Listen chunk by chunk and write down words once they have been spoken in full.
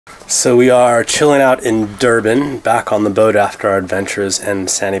So we are chilling out in Durban, back on the boat after our adventures in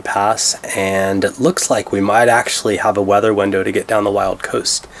Sandy Pass, and it looks like we might actually have a weather window to get down the wild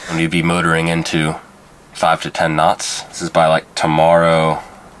coast. And we'd be motoring into 5 to 10 knots. This is by like tomorrow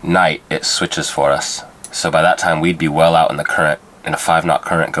night it switches for us. So by that time we'd be well out in the current, in a 5-knot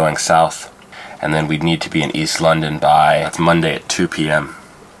current going south, and then we'd need to be in East London by, that's Monday at 2 p.m.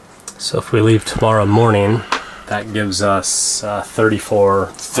 So if we leave tomorrow morning, that gives us 33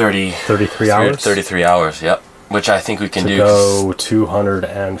 hours? 33 hours, yep. Which I think we can do. To go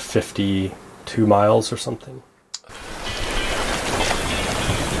 252 miles or something.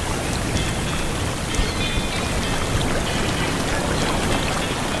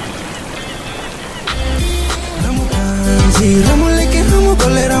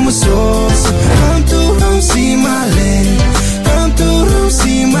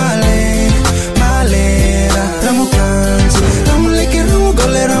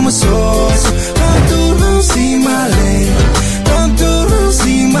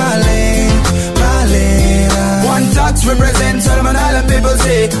 Represent Solomon Island people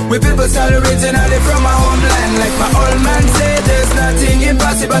say we people start originally from our homeland. Like my old man said, there's nothing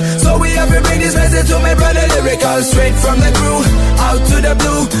impossible. So we have to bring this message to my brother lyrical. Straight from the crew, out to the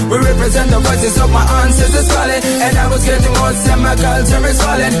blue. We represent the voices of my ancestors calling. And I was getting more my culture is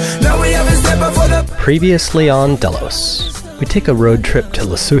falling. Now we have a step up for the... Previously on Delos, we take a road trip to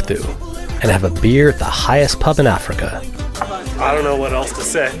Lesotho and have a beer at the highest pub in Africa. I don't know what else to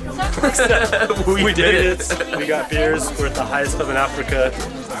say. we did it. We got beers. We're at the highest pub in Africa.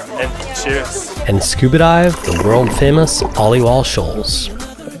 And cheers. And scuba dive the world famous Aliwal Shoals.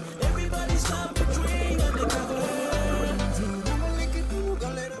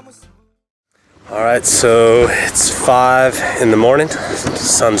 Alright, so it's 5 in the morning. The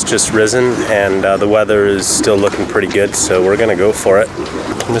sun's just risen and the weather is still looking pretty good, so we're gonna go for it.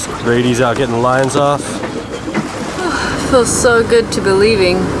 And this Brady's out getting the lines off. Feels so good to be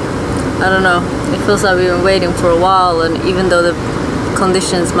leaving. I don't know, it feels like we've been waiting for a while, and even though the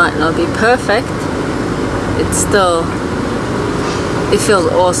conditions might not be perfect, it feels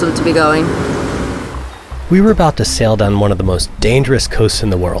awesome to be going. We were about to sail down one of the most dangerous coasts in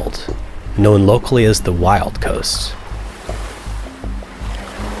the world, known locally as the Wild Coast.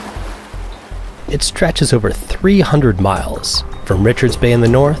 It stretches over 300 miles from Richards Bay in the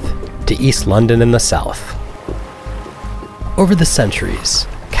north to East London in the south. Over the centuries,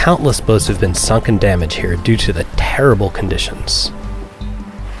 countless boats have been sunk and damaged here due to the terrible conditions.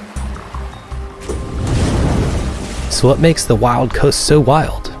 So what makes the Wild Coast so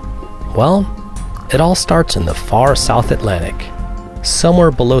wild? Well, it all starts in the far South Atlantic. Somewhere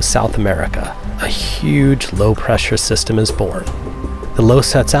below South America, a huge low-pressure system is born. The low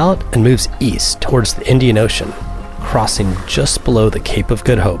sets out and moves east towards the Indian Ocean, crossing just below the Cape of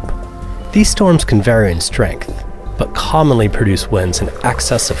Good Hope. These storms can vary in strength, but commonly produce winds in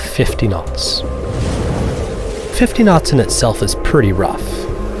excess of 50 knots. 50 knots in itself is pretty rough,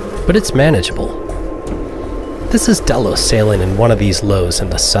 but it's manageable. This is Delos sailing in one of these lows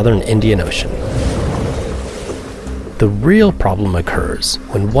in the southern Indian Ocean. The real problem occurs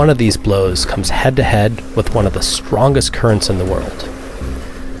when one of these blows comes head-to-head with one of the strongest currents in the world.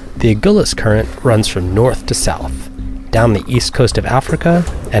 The Agulhas current runs from north to south, down the east coast of Africa,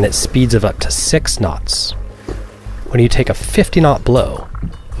 and at speeds of up to 6 knots. When you take a 50-knot blow,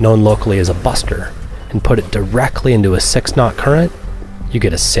 known locally as a buster, and put it directly into a 6-knot current, you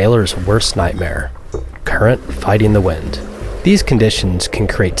get a sailor's worst nightmare: current fighting the wind. These conditions can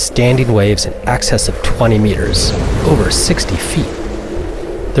create standing waves in excess of 20 meters, over 60 feet.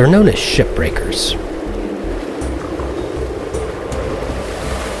 They're known as ship breakers.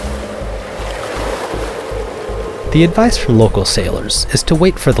 The advice from local sailors is to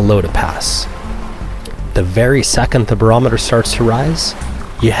wait for the low to pass. The very second the barometer starts to rise,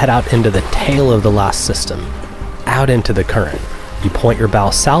 you head out into the tail of the last system, out into the current. You point your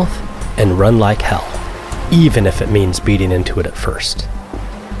bow south and run like hell, even if it means beating into it at first.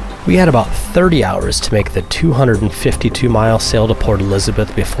 We had about 30 hours to make the 252-mile sail to Port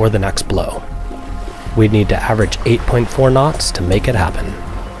Elizabeth before the next blow. We'd need to average 8.4 knots to make it happen.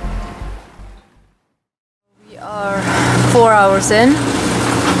 We are 4 hours in,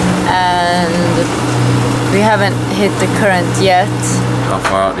 and we haven't hit the current yet. How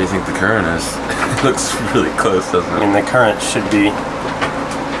far out do you think the current is? It looks really close, doesn't it? I mean, the current should be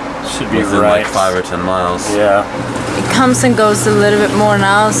within right. like 5 or 10 miles. Yeah. It comes and goes a little bit more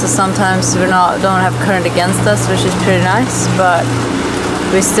now, so sometimes we don't have current against us, which is pretty nice, but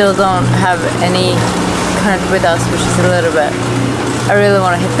we still don't have any current with us, which is a little bit... I really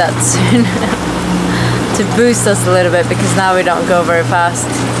want to hit that soon to boost us a little bit, because now we don't go very fast.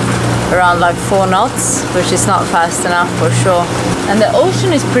 around like 4 knots, which is not fast enough for sure. And the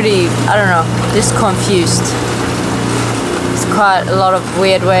ocean is pretty, I don't know, just confused. It's quite a lot of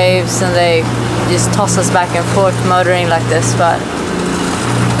weird waves and they just toss us back and forth motoring like this, but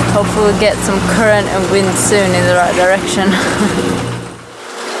hopefully we'll get some current and wind soon in the right direction.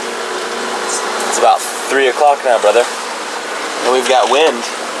 It's about 3 o'clock now, brother. And we've got wind.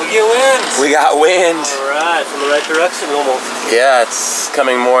 We get wind! We got wind! Alright, from the right direction almost. Yeah, it's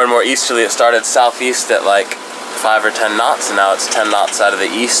coming more and more easterly. It started southeast at like 5 or 10 knots, and now it's 10 knots out of the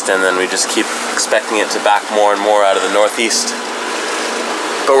east, and then we just keep expecting it to back more and more out of the northeast.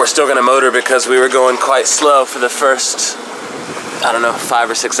 But we're still gonna motor because we were going quite slow for the first, I don't know, 5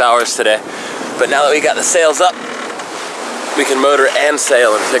 or 6 hours today. But now that we got the sails up, we can motor and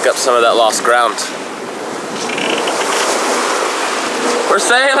sail and pick up some of that lost ground. We're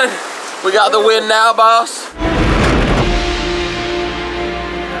sailing! We got the wind now, boss.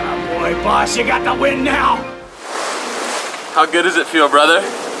 Oh boy, boss, you got the wind now! How good does it feel, brother?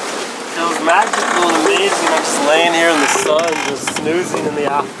 Feels magical and amazing. I'm just laying here in the sun, just snoozing in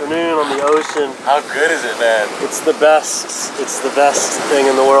the afternoon on the ocean. How good is it, man? It's the best. It's the best thing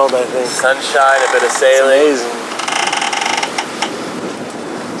in the world, I think. Sunshine, a bit of sailing. It's amazing.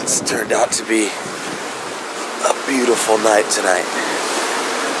 It's turned out to be a beautiful night tonight.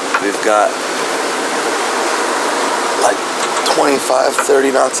 We've got like 25,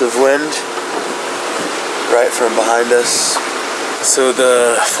 30 knots of wind right from behind us. So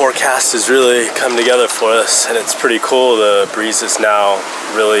the forecast has really come together for us, and it's pretty cool. The breeze is now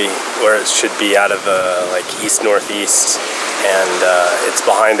really where it should be, out of the like east-northeast, and it's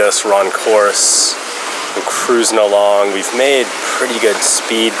behind us. We're on course. We're cruising along. We've made pretty good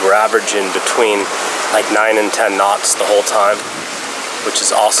speed. We're averaging between like 9 and 10 knots the whole time, which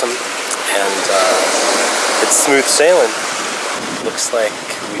is awesome, and it's smooth sailing. Looks like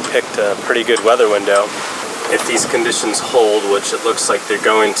we picked a pretty good weather window. If these conditions hold, which it looks like they're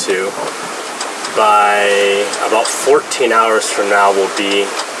going to, by about 14 hours from now we'll be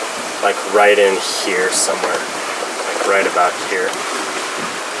like right in here somewhere, like right about here.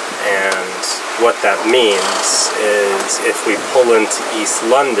 And what that means is if we pull into East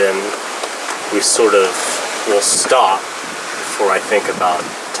London, we sort of will stop for I think about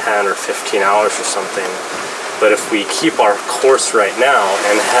 10 or 15 hours or something. But if we keep our course right now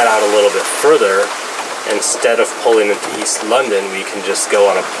and head out a little bit further, instead of pulling into East London, we can just go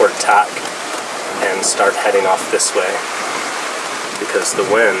on a port tack and start heading off this way, because the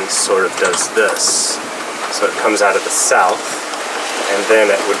wind sort of does this. So it comes out of the south, and then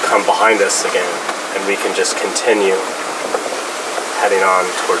it would come behind us again, and we can just continue heading on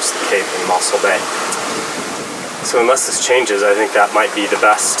towards the Cape in Mossel Bay. So unless this changes, I think that might be the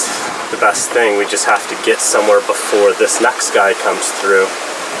best thing. We just have to get somewhere before this next guy comes through,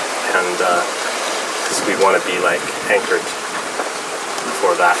 and because we want to be like anchored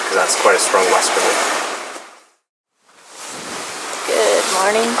before that, because that's quite a strong westerly. Good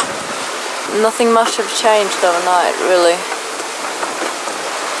morning. Nothing much have changed overnight, really.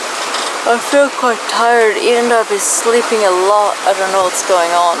 I feel quite tired, even though I've been sleeping a lot. I don't know what's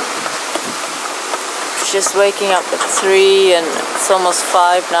going on. Just waking up at 3 and it's almost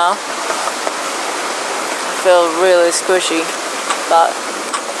 5 now. I feel really squishy, but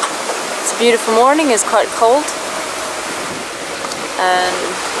it's a beautiful morning. It's quite cold and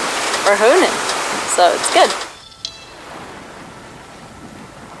we're hooning, so it's good.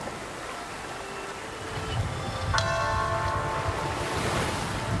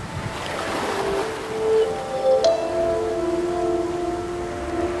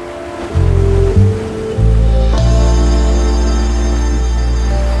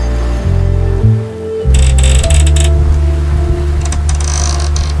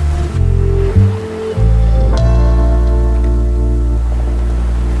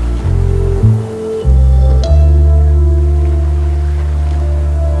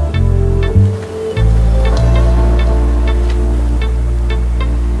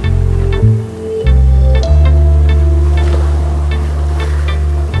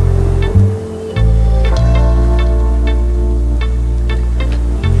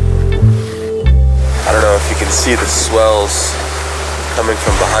 See the swells coming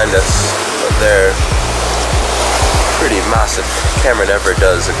from behind us, but they're pretty massive. Camera never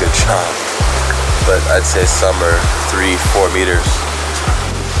does a good job, but I'd say some are 3-4 meters.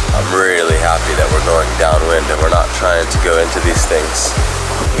 I'm really happy that we're going downwind and we're not trying to go into these things.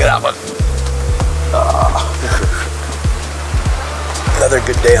 Look at that one. Another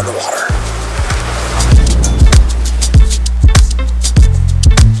good day on the water.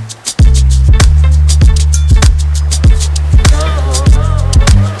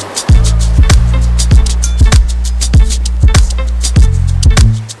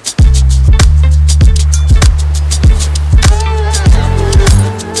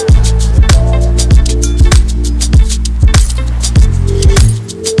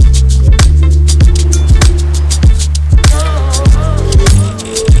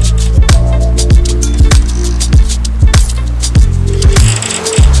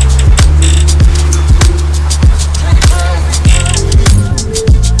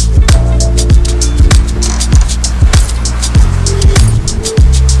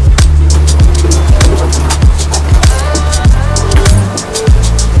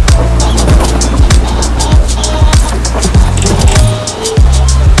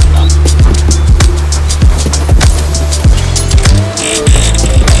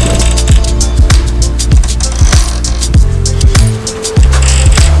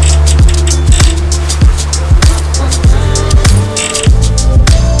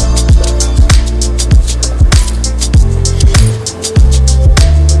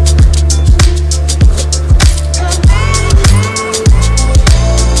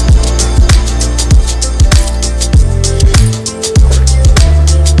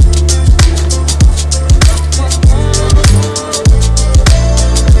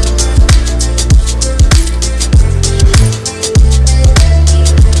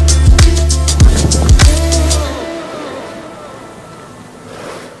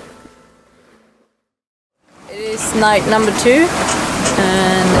 It's night number 2,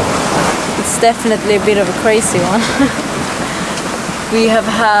 and it's definitely a bit of a crazy one. We have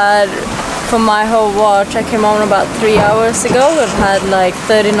had, for my whole watch, I came on about 3 hours ago, we've had like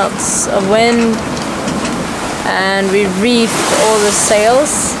 30 knots of wind, and we reefed all the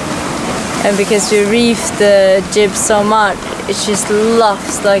sails, and because we reefed the jib so much, it just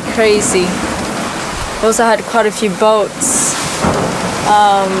luffs like crazy. We also had quite a few boats,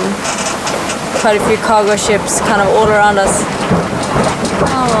 quite a few cargo ships kind of all around us.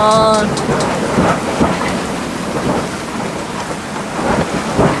 Come on.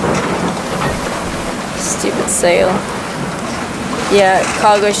 Stupid sail. Yeah,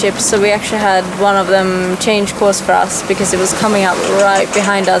 cargo ships, so we actually had one of them change course for us because it was coming up right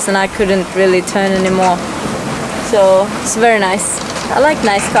behind us and I couldn't really turn anymore. So it's very nice. I like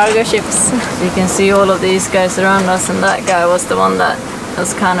nice cargo ships. You can see all of these guys around us, and that guy was the one that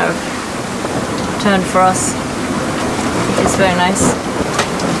was kind of turned for us. It's very nice.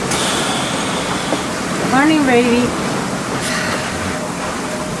 Morning, Brady.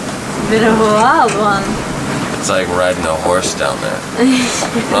 Bit of a wild one. It's like riding a horse down there.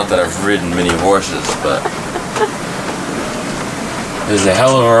 Not that I've ridden many horses, but it was a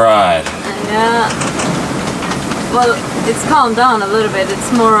hell of a ride. Yeah. Well, it's calmed down a little bit.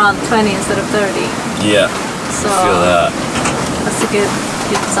 It's more around 20 instead of 30. Yeah. So I feel that. That's a good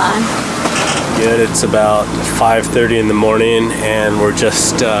sign. Good. It's about 5:30 in the morning, and we're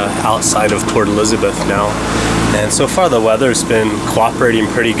just outside of Port Elizabeth now. And so far the weather's been cooperating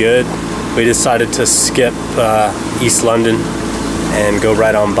pretty good. We decided to skip East London and go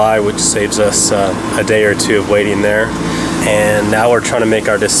right on by, which saves us a day or two of waiting there. And now we're trying to make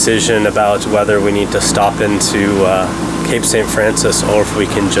our decision about whether we need to stop into Cape St. Francis or if we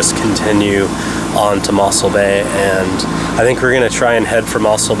can just continue on to Mossel Bay. And I think we're going to try and head for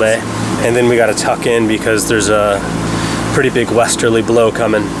Mossel Bay. And then we got to tuck in because there's a pretty big westerly blow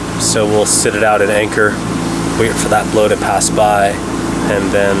coming. So we'll sit it out at anchor, wait for that blow to pass by,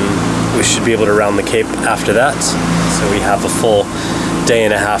 and then we should be able to round the Cape after that. So we have a full day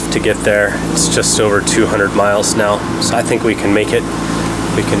and a half to get there. It's just over 200 miles now. So I think we can make it.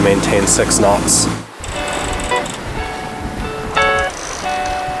 We can maintain 6 knots.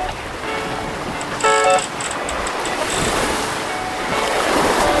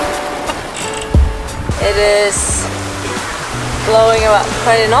 It is blowing about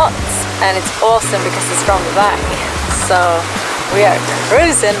 20 knots, and it's awesome because it's from the back. So we are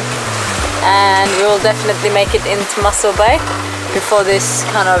cruising, and we will definitely make it into Mossel Bay before this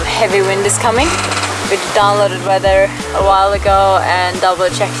kind of heavy wind is coming. We downloaded weather a while ago and double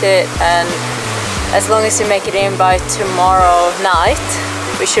checked it, and as long as we make it in by tomorrow night,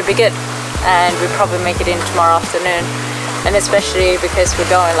 we should be good. And we probably make it in tomorrow afternoon, and especially because we're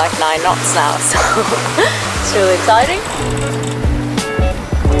going like 9 knots now, so it's really exciting.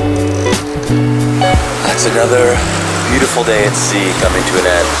 That's another beautiful day at sea coming to an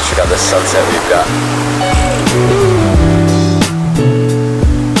end. Check out the sunset we've got.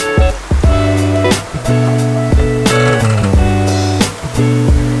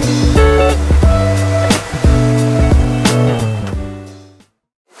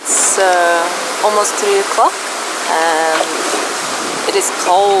 It's almost 3 o'clock and it is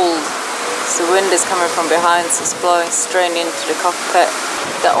cold. So the wind is coming from behind, so it's blowing straight into the cockpit.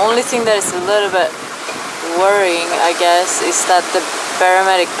 The only thing that is a little bit worrying, I guess, is that the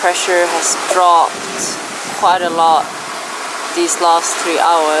barometric pressure has dropped quite a lot these last 3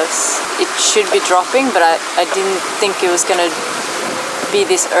 hours. It should be dropping, but I didn't think it was gonna be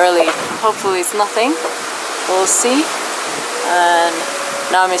this early. Hopefully it's nothing, we'll see. And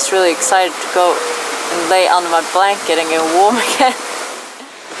now I'm just really excited to go and lay under my blanket and get warm again.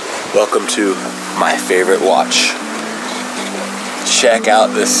 Welcome to my favorite watch. Check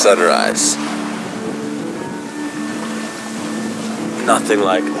out this sunrise. Nothing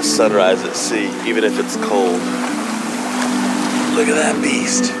like a sunrise at sea, even if it's cold. Look at that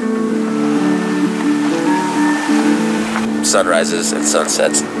beast. Sunrises and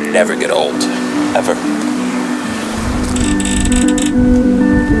sunsets never get old, ever.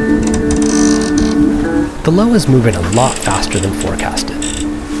 The low is moving a lot faster than forecasted.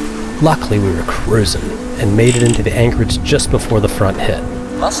 Luckily, we were cruising and made it into the anchorage just before the front hit.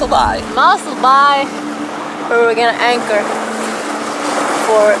 Mossel Bay. Mossel Bay, where we're gonna anchor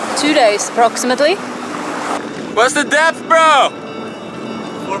for 2 days approximately. What's the depth, bro?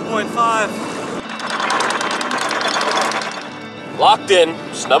 4.5. Locked in.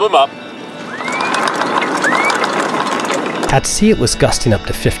 Snub him up. At sea, it was gusting up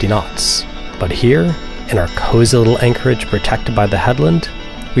to 50 knots, but here, in our cozy little anchorage protected by the headland,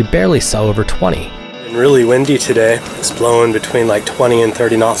 we barely saw over 20. Really windy today. It's blowing between like 20 and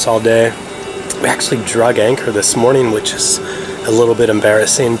 30 knots all day. We actually drug anchor this morning, which is a little bit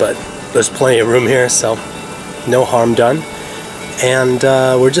embarrassing, but there's plenty of room here, so no harm done. And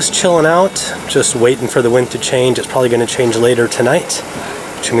we're just chilling out, just waiting for the wind to change. It's probably going to change later tonight,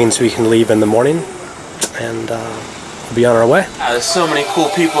 which means we can leave in the morning and we'll be on our way. There's so many cool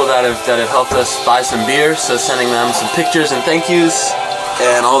people that have helped us buy some beer, so sending them some pictures and thank yous.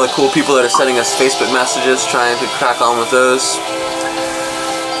 And all the cool people that are sending us Facebook messages, trying to crack on with those.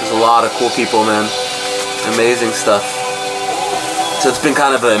 There's a lot of cool people, man. Amazing stuff. So it's been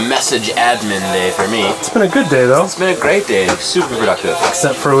kind of a message admin day for me. It's been a good day though. It's been a great day, super productive.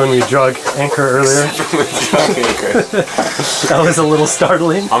 Except for when we drug anchor earlier. That was a little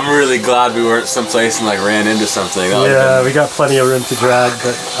startling. I'm really glad we weren't someplace and like ran into something. Yeah, we got plenty of room to drag,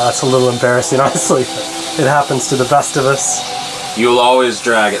 but it's a little embarrassing, honestly. It happens to the best of us. You'll always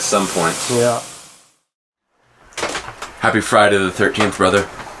drag at some point. Yeah. Happy Friday the 13th, brother.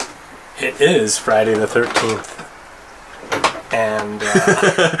 It is Friday the 13th. And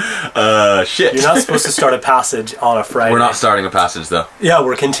shit. You're not supposed to start a passage on a Friday. We're not starting a passage though. Yeah,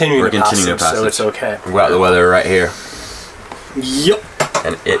 we're continuing a passage, so it's okay. We've got the weather right here. Yep.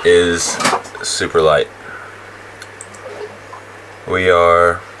 And it is super light. We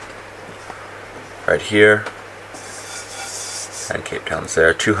are right here. And Cape Town's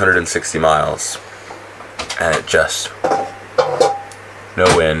there, 260 miles. And it just, no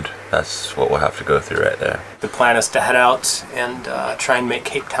wind. That's what we'll have to go through right there. The plan is to head out and try and make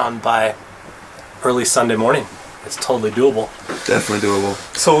Cape Town by early Sunday morning. It's totally doable. Definitely doable.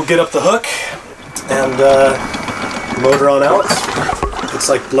 So we'll get up the hook and motor on out. It's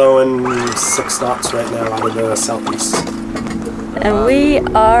like blowing 6 knots right now out of the southeast. And we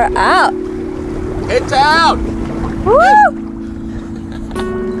are out. It's out! Woo!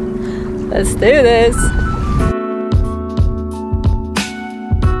 Let's do this.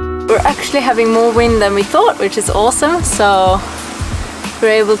 We're actually having more wind than we thought, which is awesome. So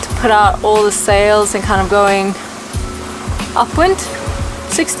we're able to put out all the sails and kind of going upwind,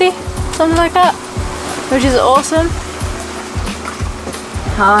 60, something like that, which is awesome.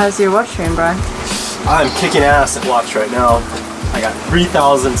 How has your watch been, Brian? I'm kicking ass at watch right now. I got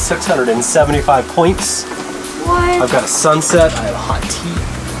 3,675 points. What? I've got a sunset, I have hot tea.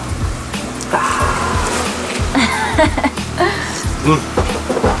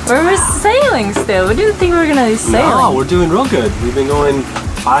 We're sailing still. We didn't think we were gonna be sailing. No, we're doing real good. We've been going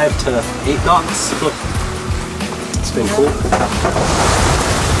 5 to 8 knots. Look, it's been cool.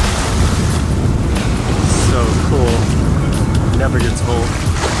 So cool. Never gets old.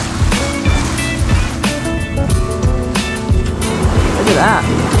 Look at that.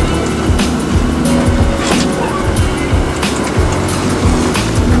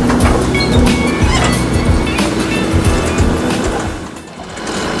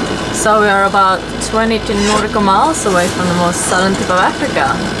 So we are about 20 nautical miles away from the most southern tip of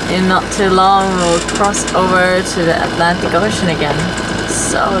Africa. In not too long we'll cross over to the Atlantic Ocean again.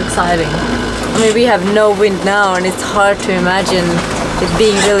 So exciting. I mean, we have no wind now and it's hard to imagine it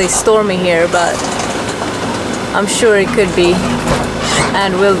being really stormy here, but I'm sure it could be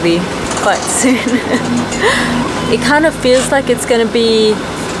and will be quite soon. It kind of feels like it's gonna be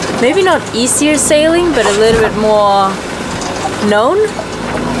maybe not easier sailing, but a little bit more known.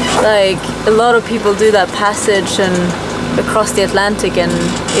 Like, a lot of people do that passage and across the Atlantic, and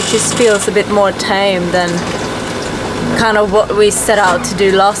it just feels a bit more tame than kind of what we set out to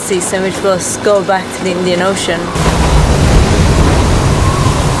do last season, which was go back to the Indian Ocean.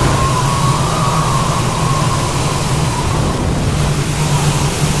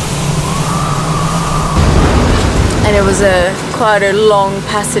 And it was quite a long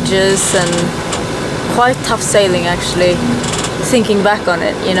passages and quite tough sailing actually. Thinking back on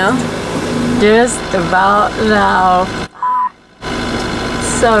it, you know? Just about now.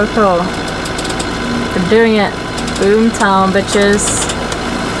 So cool. We're doing it. Boomtown, bitches.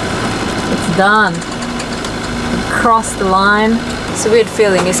 It's done. We crossed the line. It's a weird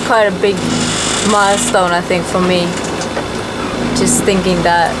feeling. It's quite a big milestone, I think, for me. Just thinking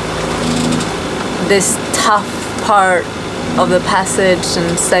that this tough part of the passage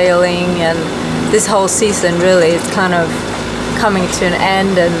and sailing and this whole season, really, it's kind of coming to an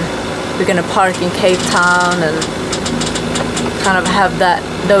end, and we're gonna park in Cape Town and kind of have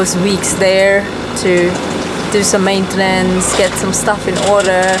those weeks there to do some maintenance, get some stuff in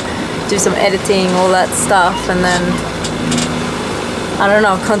order, do some editing, all that stuff, and then I don't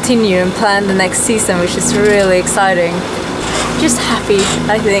know, continue and plan the next season, which is really exciting. Just happy,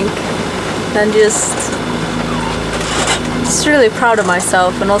 I think, and just just really proud of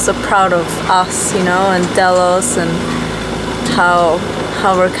myself and also proud of us, you know, and Delos, and how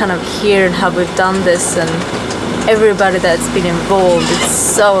we're kind of here and how we've done this, and everybody that's been involved. It's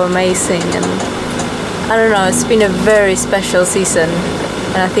so amazing, and I don't know, it's been a very special season,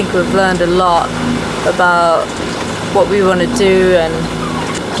 and I think we've learned a lot about what we want to do and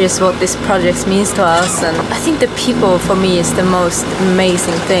just what this project means to us. And I think the people for me is the most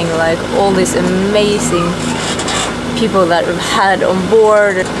amazing thing, like all these amazing people that we've had on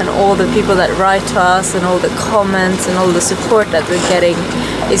board, and all the people that write to us, and all the comments and all the support that we're getting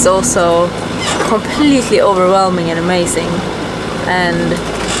is also completely overwhelming and amazing, and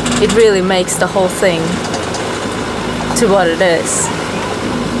it really makes the whole thing to what it is,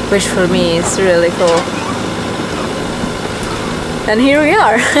 which for me is really cool. And here we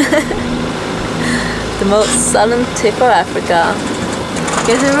are, the most southern tip of Africa.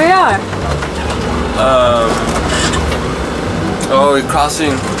 Guess where we are? Oh, we're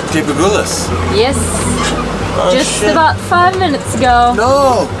crossing Cape Agulahas. Yes, just shit. about 5 minutes ago.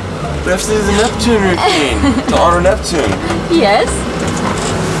 No! We have to do the Neptune routine to honor Neptune. Yes.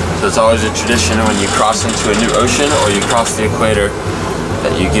 So it's always a tradition when you cross into a new ocean or you cross the equator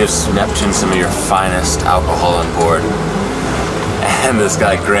that you give Neptune some of your finest alcohol on board. And this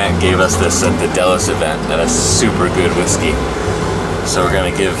guy Grant gave us this at the Delos event, and a super good whiskey. So we're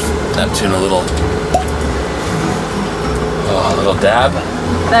gonna give Neptune a little dab.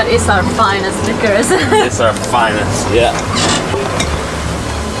 That is our finest liquor, isn't it? It's our finest, yeah.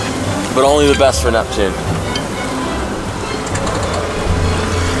 But only the best for Neptune.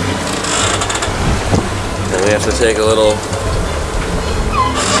 And we have to take a little...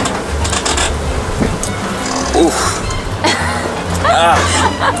 Oof.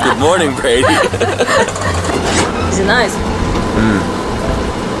 Good morning, Brady. Is it nice?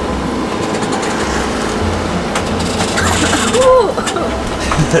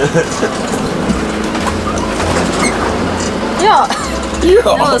 Yeah.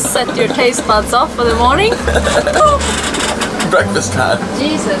 You'll set your taste buds off for the morning. Breakfast time.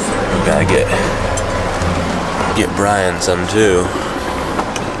 Jesus. Gotta get Brian some too.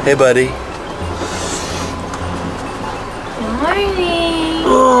 Hey, buddy. Morning.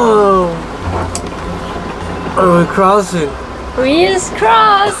 Oh, are we crossing? We just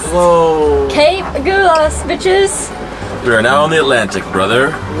crossed Whoa. Cape Agulahas, bitches. We are now on the Atlantic,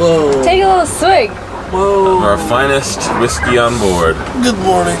 brother. Whoa. Take a little swig. Whoa. Our finest whiskey on board. Good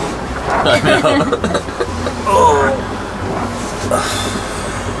morning. I know.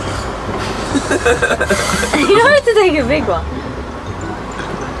 You don't have to take a big one.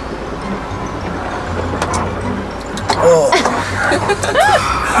 Oh.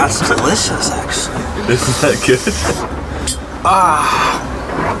 That's delicious, actually. Isn't that good?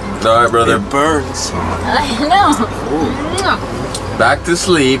 All right, brother. It burns. I know. Back to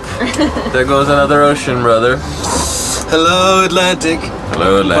sleep. There goes another ocean, brother. Hello, Atlantic.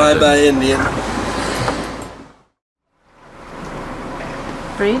 Hello, Atlantic. Bye-bye, Indian.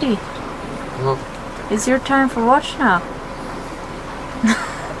 Brady, it's your time for watch now.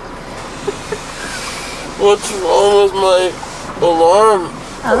 What's wrong with my alarm?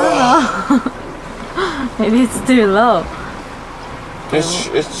 I don't know. Maybe it's too low.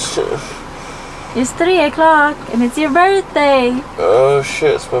 It's 3 o'clock and it's your birthday. Oh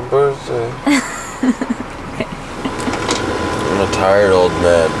shit, it's my birthday. I'm a tired old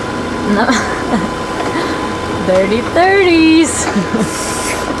man. No. Dirty 30s.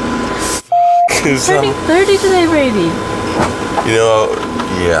 Turning 30 today, Brady. You know,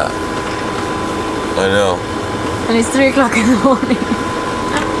 yeah. I know. And it's 3 o'clock in the morning.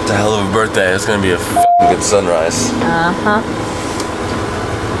 It's a hell of a birthday. It's gonna be a fucking good sunrise. Uh-huh.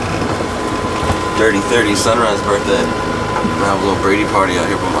 Dirty 30 sunrise birthday. I'm gonna have a little Brady party out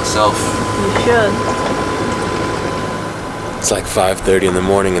here by myself. You should. It's like 5:30 in the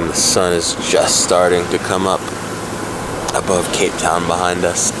morning and the sun is just starting to come up above Cape Town behind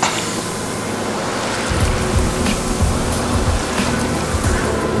us.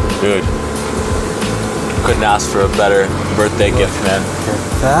 Dude, couldn't ask for a better birthday gift, man.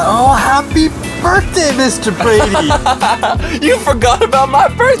 Oh, happy birthday, Mr. Brady! You forgot about my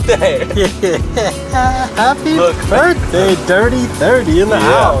birthday! Happy birthday, Dirty 30 in the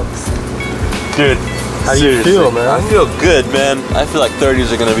house. Dude, how do you feel, man? I feel good, man. I feel like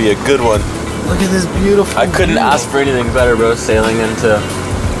 30s are gonna be a good one. Look at this beautiful I couldn't ask for anything better, bro, sailing into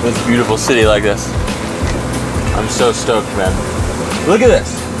this beautiful city like this. I'm so stoked, man. Look at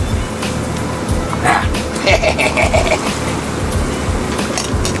this.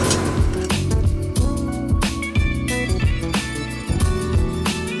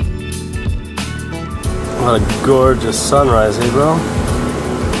 What a gorgeous sunrise, hey bro?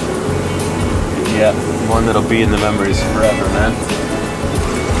 Yeah, one that'll be in the memories forever, man.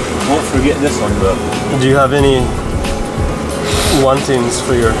 Won't forget this one, bro. Do you have any wantings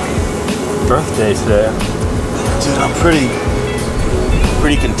for your birthday today? Dude, I'm pretty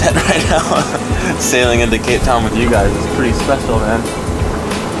content right now. Sailing into Cape Town with you guys is pretty special, man.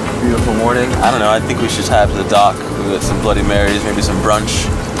 Beautiful morning. I don't know, I think we should head to the dock. We'll get some Bloody Marys, maybe some brunch.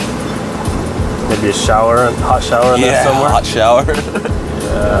 Maybe a shower, a hot shower in there somewhere? Yeah, hot shower.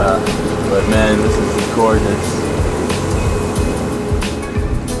 Yeah. But man, this is gorgeous.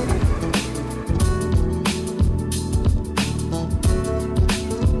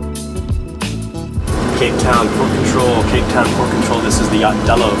 Cape Town, Port Control, Cape Town, Port Control. This is the yacht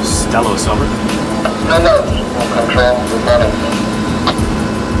Delos. Delos, over.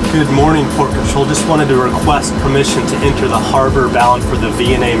 Good morning, Port Control. Just wanted to request permission to enter the harbor bound for the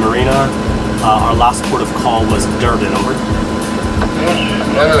V&A Marina. Our last port of call was Durban, over.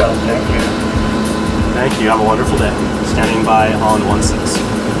 Thank you. Thank you. Have a wonderful day. Standing by on 16.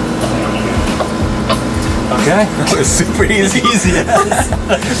 Okay. That was super easy.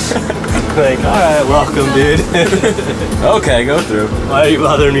 Like, alright, welcome, dude. Okay, go through. Why are you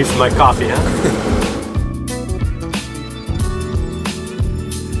bothering me for my coffee, huh?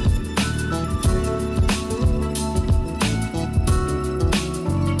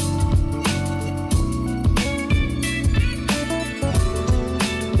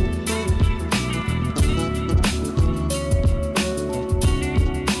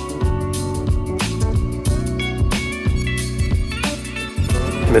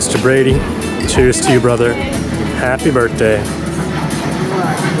 Mr. Brady, cheers to you, brother. Happy birthday.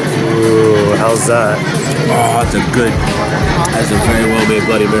 Ooh, how's that? Oh, that's a good. That's a very well made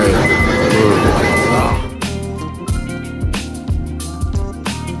Bloody Mary.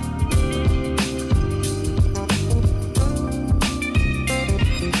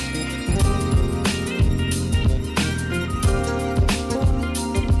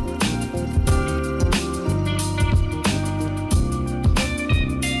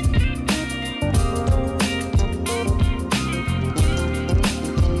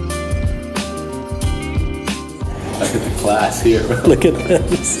 Look at the class here. Look at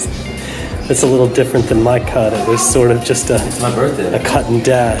this. It's a little different than my cut. It was sort of just It's my birthday. a cut and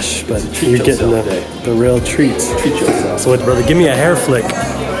dash, but treat you're getting yourself the real treats. Treat yourself. So what, brother, give me a hair flick.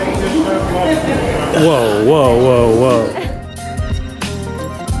 Whoa, whoa, whoa, whoa.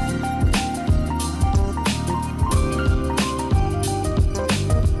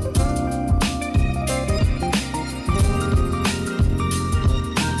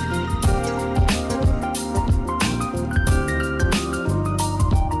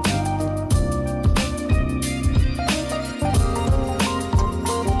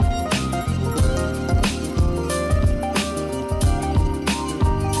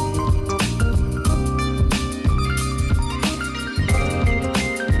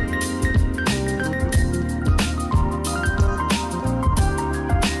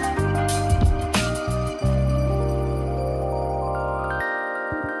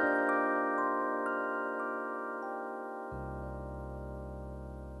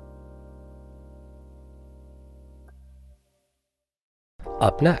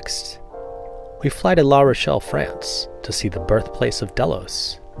 Up next, we fly to La Rochelle, France to see the birthplace of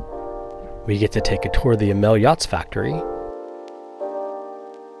Delos. We get to take a tour of the Amel Yachts Factory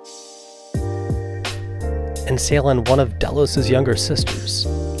and sail on one of Delos' younger sisters,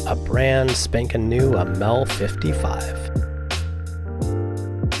 a brand spanking new Amel 55.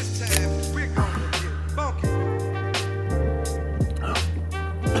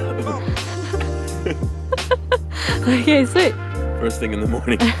 Okay, sweet. First thing in the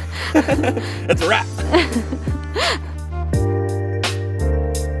morning. That's a wrap.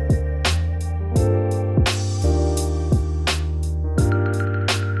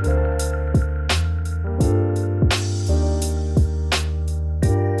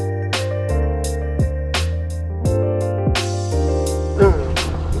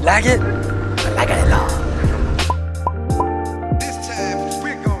 Like it? I like it a lot. This time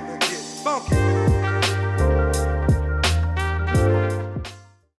we're gonna get funky.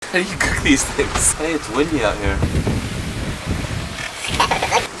 How do you cook these things? Hey, it's windy out here.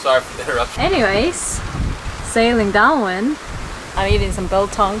 Sorry for the interruption. Anyways, sailing downwind. I'm eating some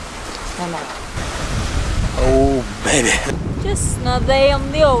biltong. Oh, baby. Just another day on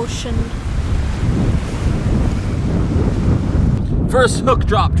the ocean. First hook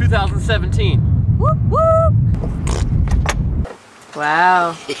drop, 2017. Whoop whoop!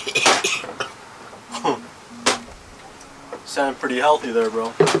 Wow. sound pretty healthy there,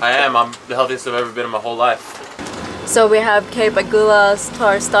 bro. I am. I'm the healthiest I've ever been in my whole life. So we have Cape Agulahas to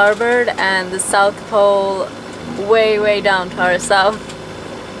our starboard and the South Pole way down to our south.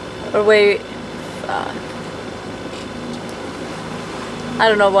 Or way... I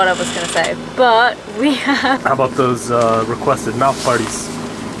don't know what I was gonna say, but we have... How about those requested mouth parties?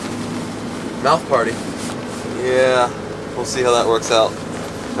 Mouth party? Yeah, we'll see how that works out.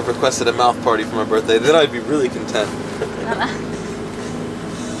 I've requested a mouth party for my birthday, then I'd be really content.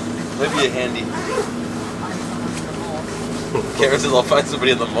 Maybe a handy. Karen says I'll find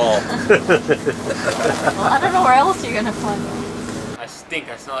somebody in the mall. Well, I don't know where else you're gonna find them. I stink,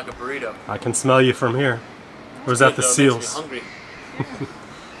 I smell like a burrito. I can smell you from here. Or is that the seals? Makes me hungry.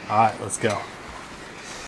 Alright, let's go.